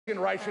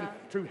generation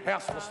to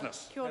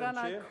houselessness. Kia ora,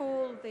 I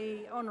call the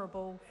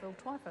Honourable Phil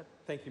Twyford.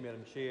 Thank you,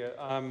 Madam Chair.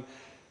 I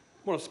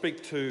want to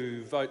speak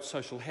to Vote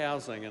Social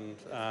Housing and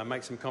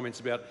make some comments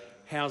about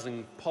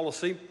housing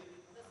policy.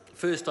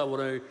 First, I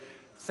want to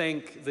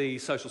thank the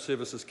Social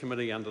Services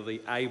Committee under the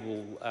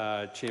able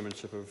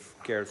chairmanship of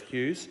Gareth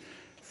Hughes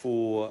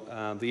for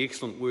the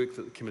excellent work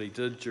that the committee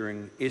did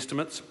during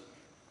estimates.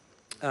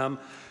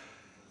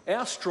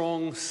 Our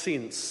strong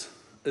sense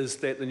is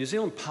that the New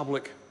Zealand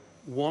public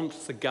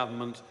want the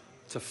government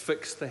to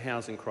fix the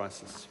housing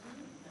crisis.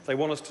 They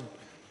want us to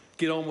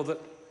get on with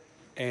it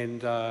and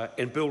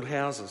build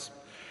houses.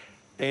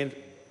 And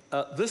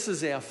this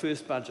is our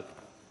first budget.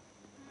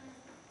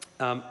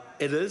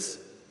 It is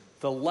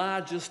the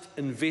largest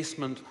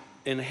investment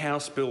in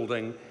house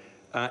building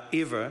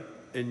ever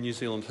in New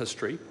Zealand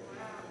history.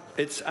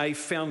 It's a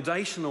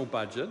foundational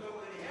budget.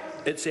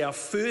 It's our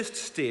first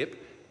step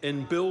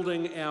in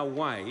building our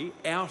way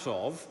out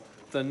of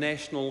the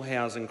national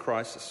housing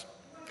crisis.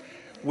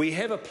 We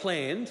have a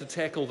plan to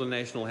tackle the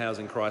national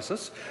housing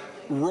crisis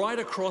right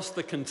across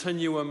the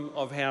continuum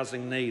of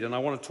housing need, and I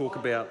want to talk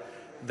about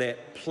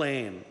that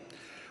plan.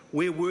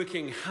 We're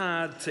working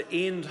hard to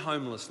end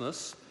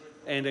homelessness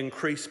and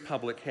increase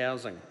public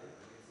housing.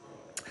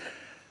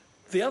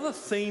 The other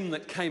theme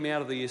that came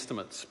out of the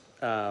estimates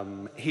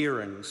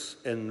hearings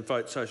in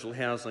Vote Social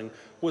Housing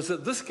was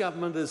that this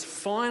government is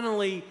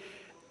finally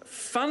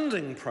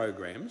funding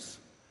programs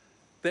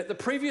that the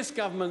previous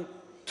government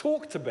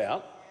talked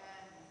about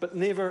but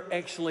never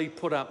actually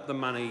put up the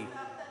money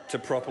to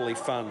properly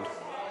fund.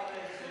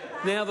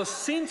 Now, the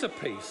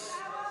centrepiece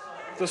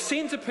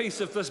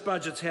of this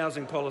budget's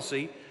housing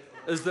policy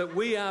is that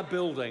we are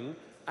building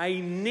a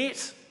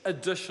net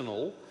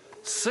additional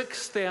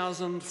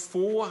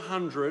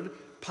 6,400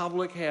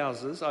 public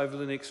houses over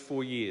the next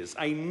 4 years.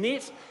 A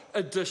net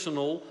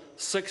additional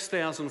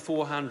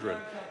 6,400.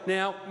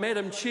 Now,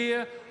 Madam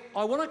Chair,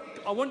 I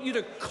want you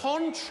to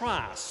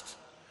contrast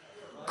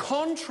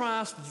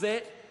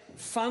that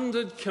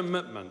funded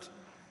commitment,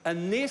 a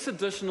net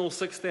additional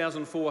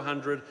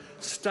 6,400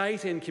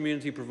 state and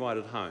community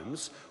provided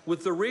homes,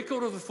 with the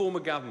record of the former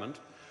government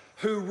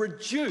who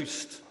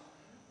reduced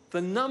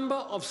the number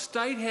of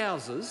state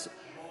houses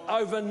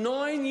over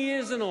 9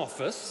 years in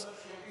office,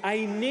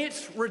 a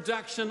net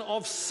reduction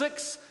of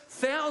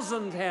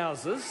 6,000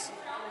 houses,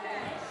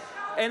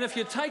 and if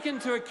you take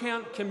into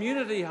account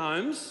community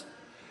homes,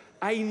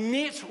 a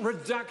net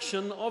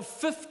reduction of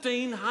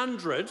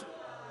 1,500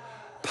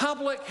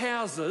 public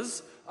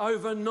houses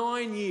over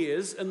 9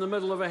 years in the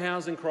middle of a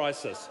housing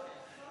crisis.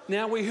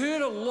 Now, we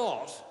heard a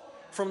lot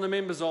from the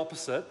members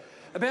opposite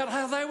about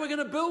how they were going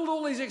to build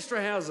all these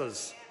extra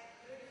houses.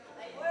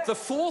 The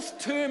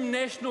fourth-term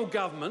national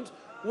government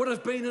would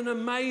have been an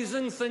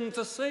amazing thing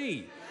to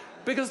see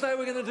because they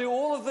were going to do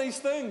all of these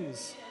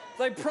things.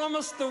 They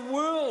promised the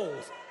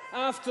world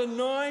after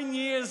 9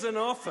 years in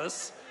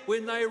office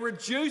when they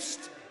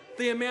reduced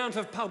the amount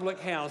of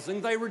public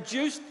housing. They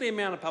reduced the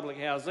amount of public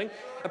housing.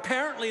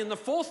 Apparently, in the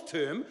fourth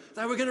term,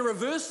 they were going to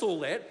reverse all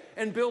that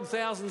and build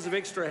thousands of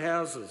extra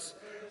houses.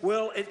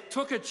 Well, it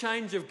took a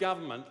change of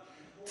government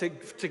to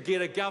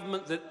get a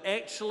government that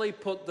actually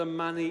put the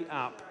money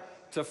up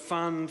to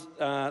fund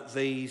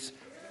these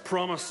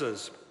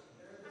promises.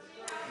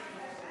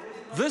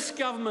 This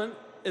government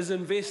is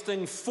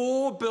investing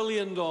 $4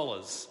 billion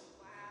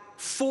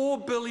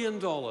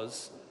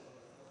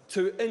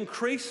to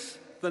increase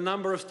the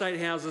number of state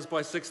houses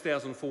by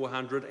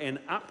 6,400 and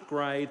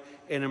upgrade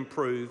and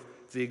improve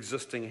the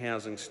existing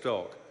housing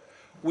stock.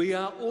 We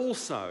are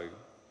also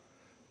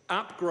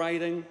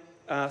upgrading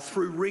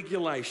through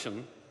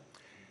regulation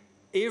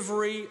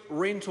every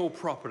rental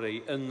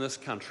property in this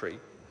country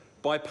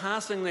by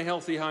passing the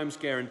Healthy Homes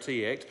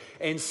Guarantee Act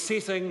and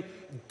setting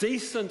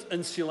decent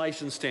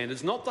insulation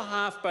standards, not the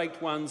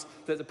half-baked ones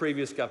that the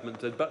previous government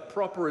did, but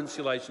proper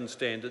insulation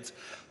standards,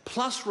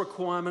 plus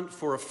requirement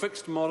for a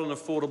fixed modern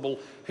affordable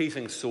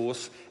heating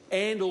source,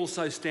 and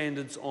also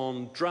standards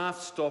on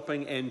draft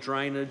stopping and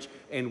drainage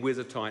and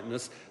weather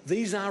tightness.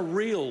 These are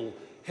real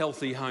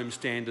healthy home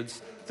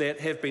standards that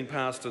have been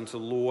passed into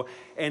law,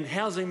 and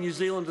Housing New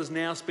Zealand is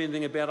now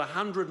spending about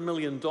 $100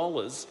 million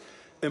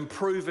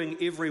improving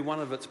every one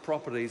of its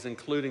properties,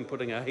 including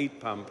putting a heat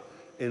pump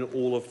in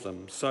all of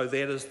them. So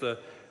that is the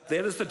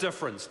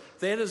difference.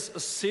 That is a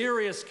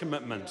serious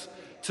commitment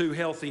to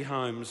healthy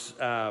homes,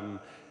 Madam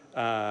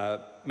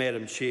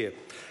Chair.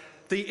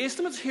 The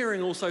estimates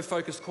hearing also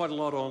focused quite a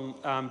lot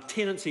on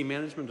tenancy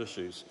management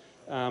issues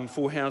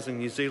for Housing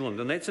New Zealand,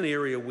 and that's an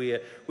area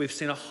where we've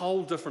seen a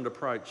whole different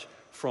approach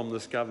from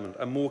this government,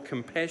 a more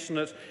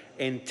compassionate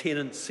and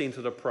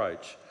tenant-centred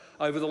approach.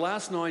 Over the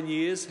last 9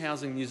 years,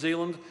 Housing New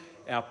Zealand,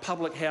 our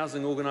public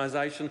housing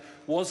organisation,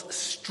 was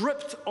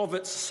stripped of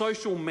its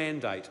social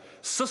mandate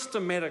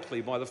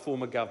systematically by the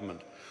former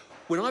government.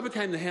 When I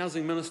became the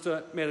Housing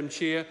Minister, Madam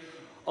Chair,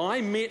 I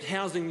met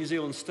Housing New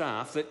Zealand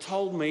staff that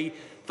told me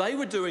they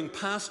were doing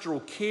pastoral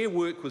care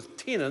work with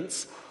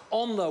tenants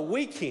on the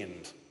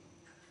weekend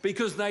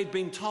because they'd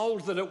been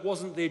told that it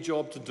wasn't their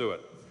job to do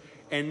it.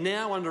 And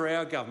now, under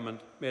our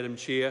government, Madam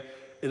Chair,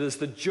 it is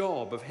the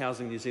job of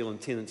Housing New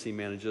Zealand tenancy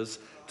managers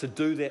to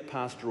do that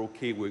pastoral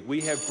care work.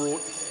 We have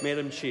brought,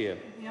 Madam Chair,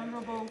 The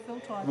Honourable Phil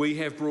Twyford. we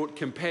have brought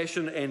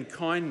compassion and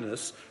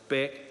kindness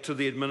back to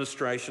the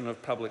administration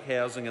of public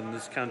housing in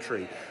this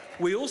country.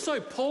 We also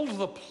pulled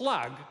the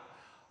plug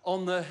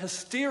on the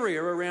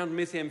hysteria around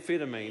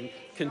methamphetamine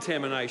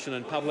contamination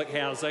in public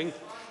housing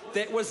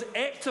that was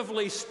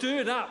actively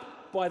stirred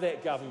up by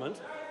that government,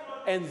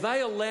 and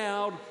they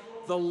allowed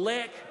the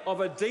lack of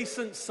a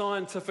decent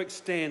scientific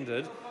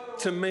standard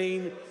to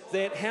mean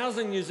that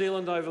Housing New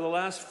Zealand over the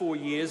last 4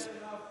 years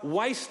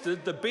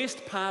wasted the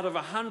best part of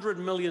 $100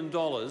 million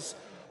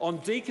on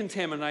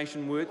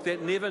decontamination work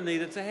that never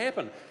needed to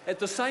happen. At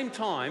the same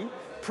time,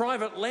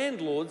 private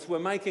landlords were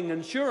making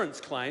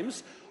insurance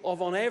claims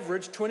of, on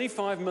average,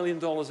 $25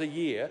 million a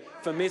year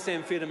for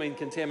methamphetamine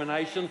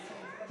contamination,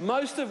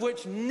 most of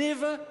which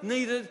never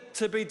needed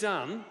to be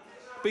done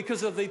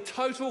because of the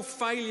total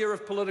failure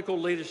of political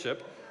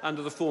leadership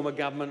under the former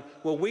government.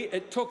 Well,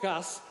 it took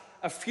us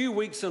a few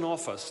weeks in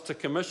office to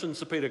commission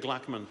Sir Peter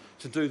Gluckman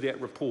to do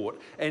that report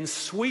and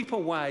sweep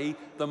away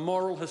the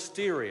moral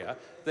hysteria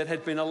that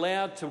had been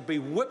allowed to be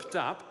whipped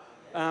up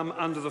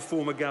under the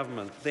former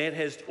government. That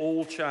has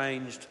all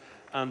changed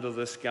under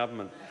this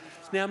government.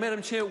 Now,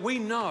 Madam Chair, we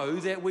know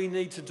that we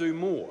need to do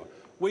more.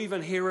 We've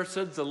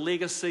inherited the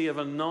legacy of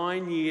a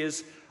 9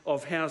 years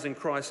of housing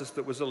crisis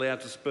that was allowed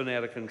to spin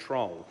out of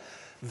control.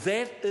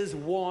 That is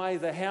why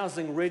the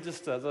housing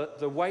register,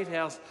 the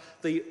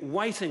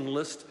waiting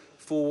list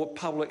for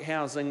public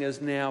housing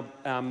is now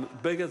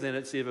bigger than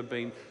it's ever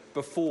been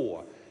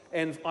before.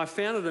 And I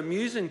found it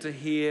amusing to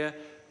hear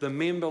the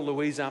member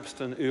Louise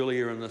Upston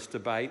earlier in this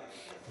debate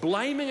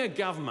blaming a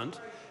government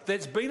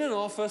that's been in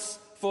office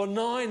for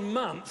 9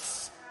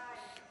 months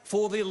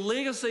for the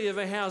legacy of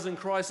a housing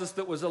crisis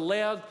that was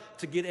allowed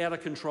to get out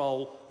of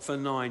control for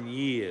 9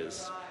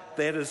 years.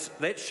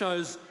 That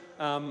shows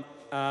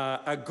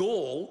a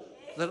gall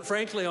that,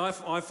 frankly,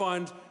 I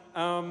find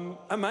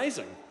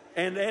amazing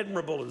and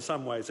admirable in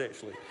some ways,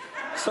 actually.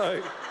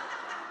 So,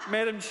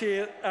 Madam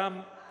Chair,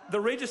 the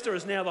register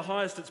is now the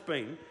highest it's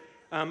been,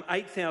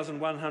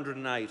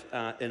 8,108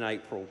 in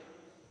April,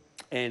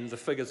 and the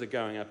figures are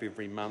going up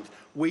every month.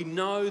 We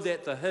know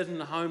that the hidden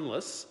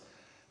homeless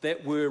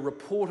that were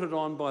reported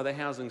on by the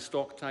housing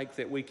stocktake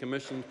that we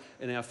commissioned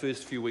in our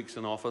first few weeks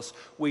in office,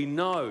 we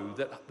know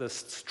that the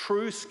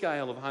true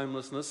scale of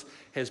homelessness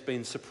has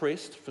been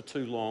suppressed for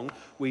too long.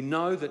 We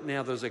know that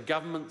now there's a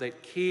government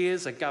that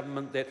cares, a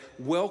government that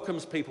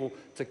welcomes people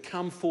to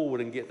come forward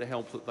and get the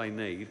help that they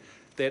need,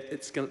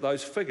 that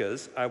those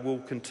figures will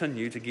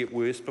continue to get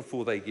worse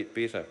before they get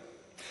better.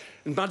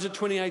 In Budget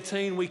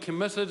 2018, we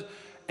committed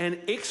an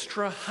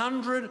extra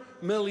 $100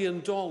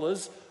 million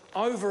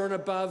over and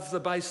above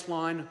the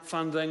baseline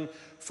funding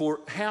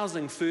for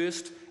Housing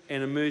First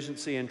and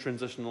emergency and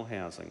transitional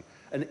housing.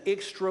 An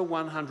extra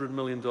 $100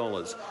 million.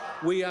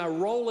 We are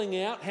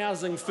rolling out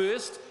Housing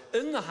First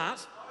in the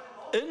Hut,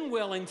 in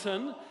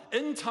Wellington,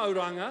 in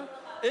Tauranga,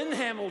 in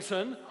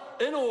Hamilton,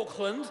 in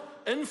Auckland,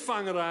 in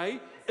Whangarei,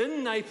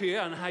 in Napier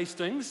and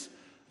Hastings,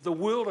 the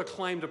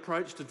world-acclaimed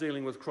approach to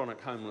dealing with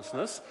chronic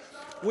homelessness.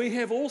 We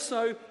have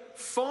also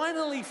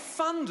finally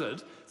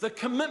funded the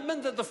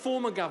commitment that the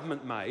former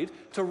government made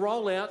to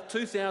roll out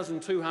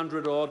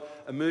 2,200 odd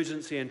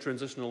emergency and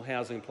transitional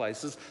housing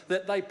places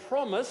that they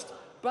promised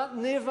but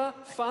never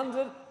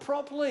funded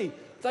properly.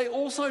 They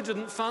also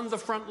didn't fund the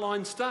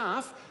frontline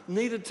staff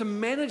needed to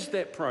manage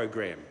that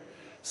program.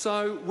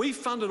 So we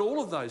funded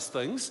all of those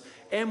things,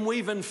 and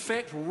we've in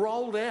fact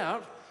rolled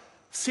out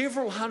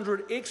several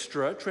hundred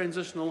extra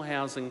transitional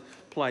housing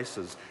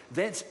places.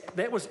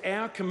 That was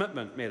our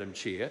commitment, Madam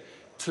Chair,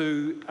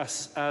 to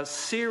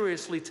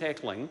seriously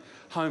tackling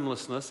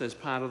homelessness as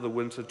part of the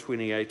winter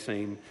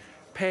 2018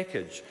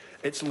 package.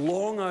 It's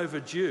long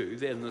overdue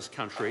in this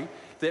country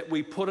that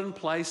we put in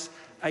place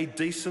a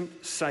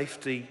decent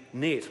safety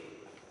net.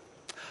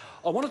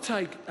 I want to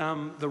take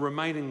the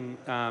remaining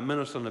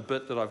minute and a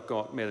bit that I've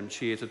got, Madam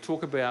Chair, to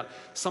talk about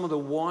some of the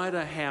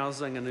wider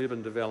housing and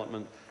urban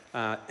development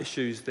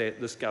issues that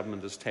this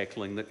government is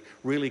tackling that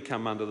really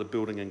come under the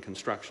building and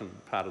construction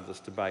part of this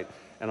debate.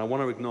 And I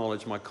want to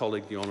acknowledge my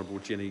colleague, the Honourable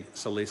Jenny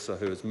Salesa,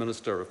 who is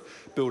Minister of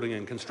Building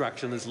and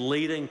Construction, is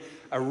leading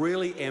a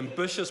really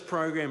ambitious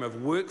program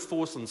of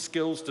workforce and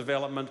skills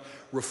development,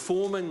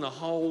 reforming the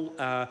whole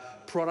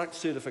product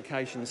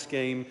certification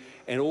scheme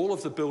and all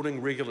of the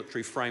building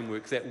regulatory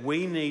framework that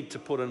we need to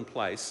put in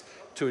place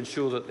to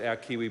ensure that our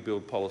Kiwi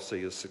Build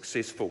policy is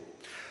successful.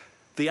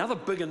 The other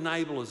big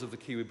enablers of the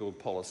Kiwi Build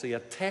policy are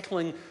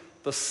tackling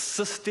the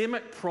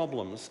systemic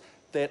problems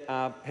that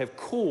have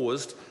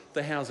caused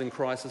the housing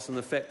crisis and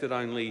the fact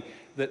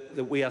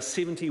that we are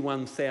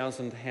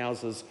 71,000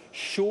 houses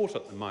short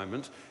at the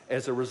moment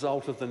as a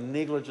result of the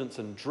negligence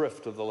and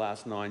drift of the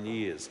last 9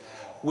 years.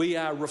 We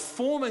are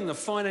reforming the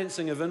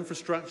financing of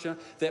infrastructure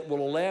that will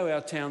allow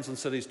our towns and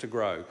cities to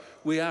grow.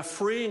 We are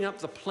freeing up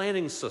the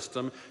planning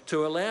system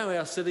to allow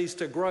our cities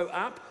to grow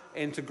up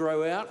and to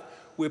grow out.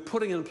 We're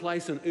putting in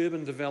place an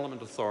urban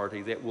development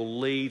authority that will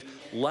lead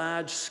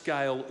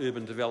large-scale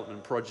urban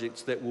development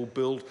projects that will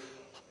build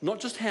not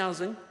just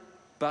housing,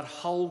 but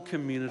whole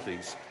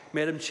communities.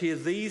 Madam Chair,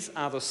 these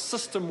are the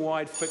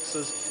system-wide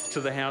fixes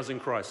to the housing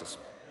crisis.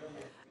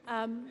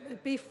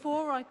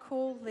 Before I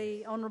call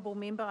the honourable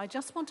member, I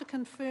just want to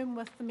confirm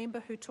with the member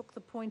who took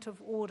the point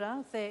of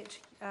order that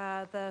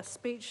the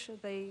speech,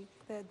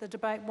 the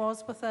debate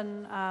was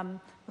within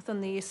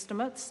the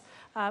estimates,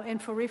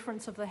 and for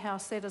reference of the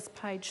House, that is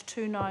page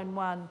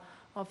 291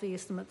 of the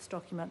estimates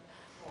document.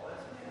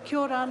 Kia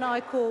ora,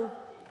 I call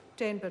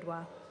Dan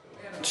Bidwell.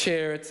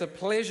 Chair, it's a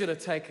pleasure to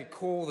take a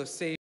call this evening.